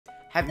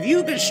Have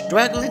you been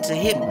struggling to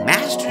hit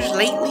masters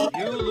lately?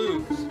 You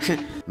lose.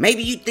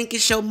 Maybe you think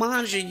it's your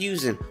mons you're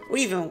using, or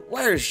even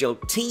worse, your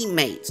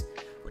teammates.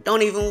 But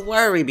don't even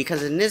worry,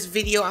 because in this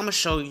video, I'm going to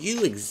show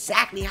you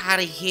exactly how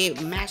to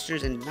hit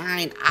masters in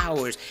 9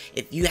 hours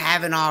if you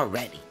haven't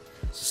already.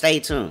 So stay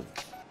tuned.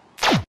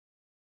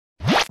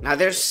 Now,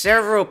 there's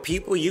several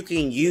people you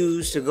can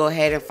use to go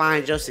ahead and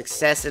find your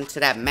success into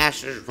that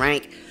master's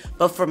rank.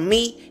 But for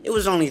me, it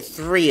was only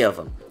 3 of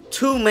them.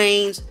 2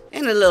 mains,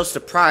 and a little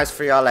surprise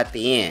for y'all at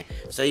the end.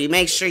 So you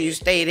make sure you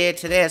stay there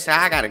to this. So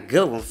I got a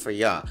good one for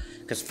y'all.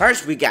 Because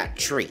first we got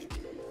Tree.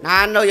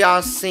 Now I know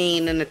y'all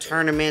seen in the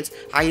tournaments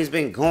how he's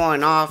been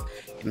going off.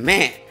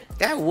 Man,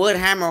 that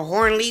Woodhammer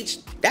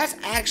Hornleech, that's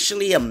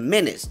actually a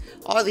menace.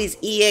 All these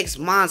EX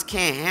mons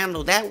can't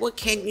handle that. What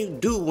can you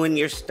do when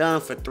you're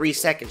stunned for 3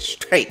 seconds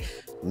straight?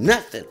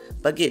 Nothing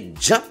but get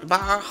jumped by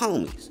our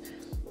homies.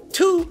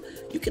 2,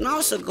 you can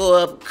also go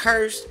up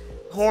Curse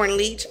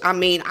Hornleech. I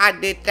mean, I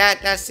did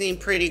that. That seemed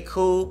pretty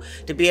cool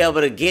to be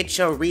able to get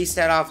your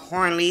reset off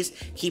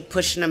Hornleech, keep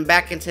pushing them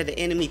back into the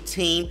enemy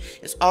team.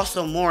 It's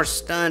also more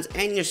stuns,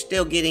 and you're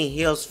still getting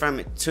heals from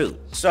it too.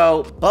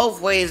 So both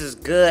ways is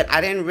good.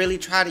 I didn't really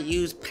try to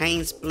use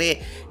Pain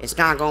Split. It's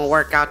not gonna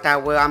work out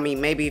that well. I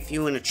mean, maybe if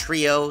you in the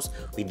trios.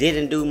 We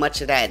didn't do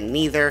much of that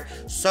neither.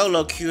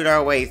 Solo queued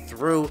our way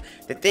through.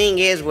 The thing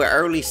is, with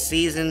early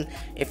season,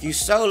 if you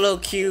solo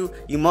queue,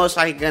 you most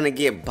likely gonna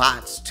get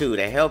bots too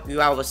to help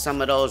you out with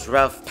some of those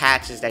rough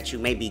patches that you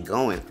may be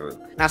going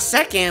through. Now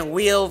second,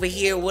 we over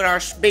here with our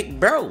big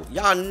bro.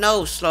 Y'all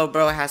know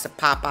Slowbro has to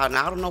pop out.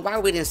 Now I don't know why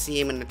we didn't see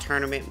him in the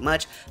tournament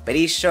much, but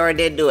he sure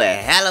did do a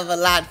hell of a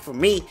lot for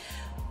me.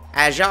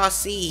 As y'all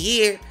see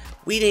here,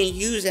 we didn't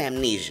use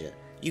amnesia.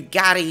 You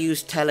gotta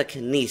use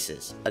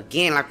telekinesis.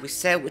 Again, like we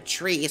said with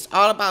Tree, it's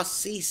all about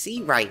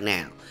CC right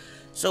now.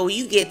 So when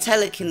you get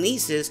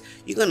telekinesis,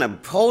 you're gonna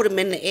hold him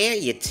in the air,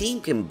 your team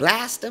can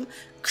blast him,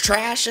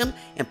 trash him,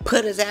 and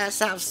put his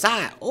ass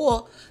outside.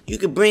 Or you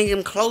can bring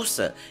him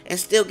closer and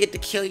still get to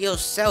kill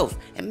yourself.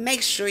 And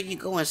make sure you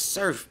go and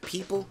surf,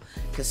 people.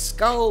 Cause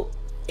Skull,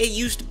 it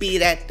used to be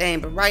that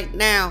thing, but right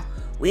now,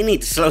 we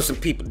need to slow some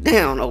people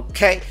down,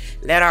 okay?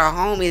 Let our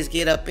homies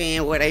get up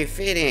in where they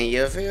fit in,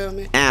 you feel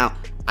me? Now,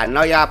 I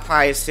know y'all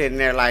probably sitting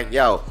there like,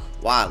 yo,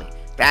 Wally,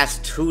 that's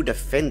 2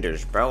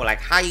 defenders, bro.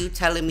 Like, how you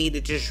telling me to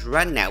just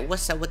run that?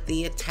 What's up with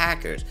the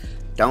attackers?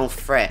 Don't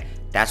fret.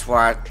 That's where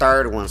our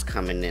 3rd one's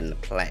coming into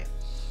play.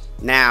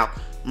 Now,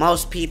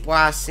 most people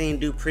I've seen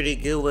do pretty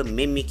good with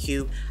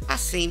Mimikyu. I've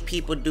seen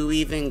people do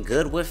even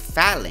good with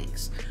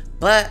Phalanx.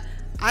 But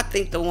I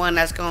think the one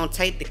that's going to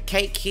take the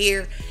cake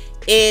here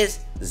is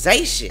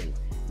Zacian.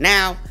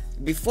 Now,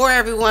 before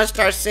everyone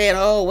starts saying,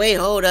 oh wait,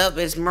 hold up,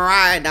 it's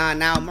Miraidon.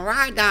 Now,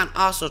 Miraidon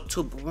also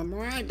too, but when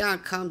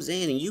Miraidon comes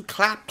in and you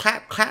clap,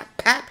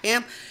 pap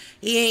him,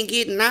 he ain't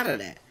getting out of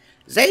that.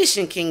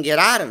 Zacian can get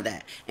out of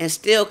that and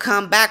still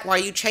come back while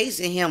you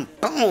chasing him.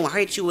 Boom,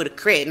 hit you with a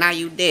crit. Now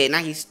you dead. Now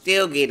he's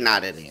still getting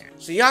out of there.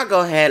 So y'all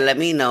go ahead and let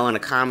me know in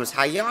the comments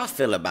how y'all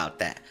feel about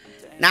that.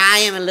 Now, I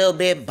am a little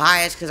bit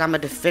biased because I'm a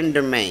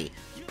defender main.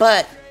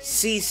 But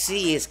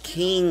CC is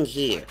king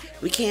here.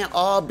 We can't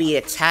all be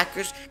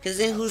attackers, because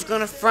then who's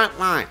going to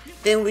frontline?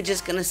 Then we're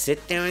just going to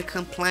sit there and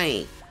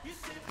complain.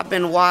 I've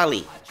been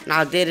Wally, and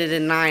I did it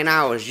in 9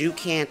 hours. You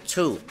can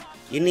too.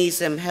 You need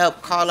some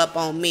help, call up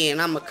on me,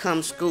 and I'm going to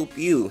come scoop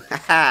you.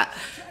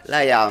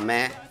 Love y'all,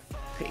 man.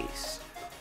 Peace.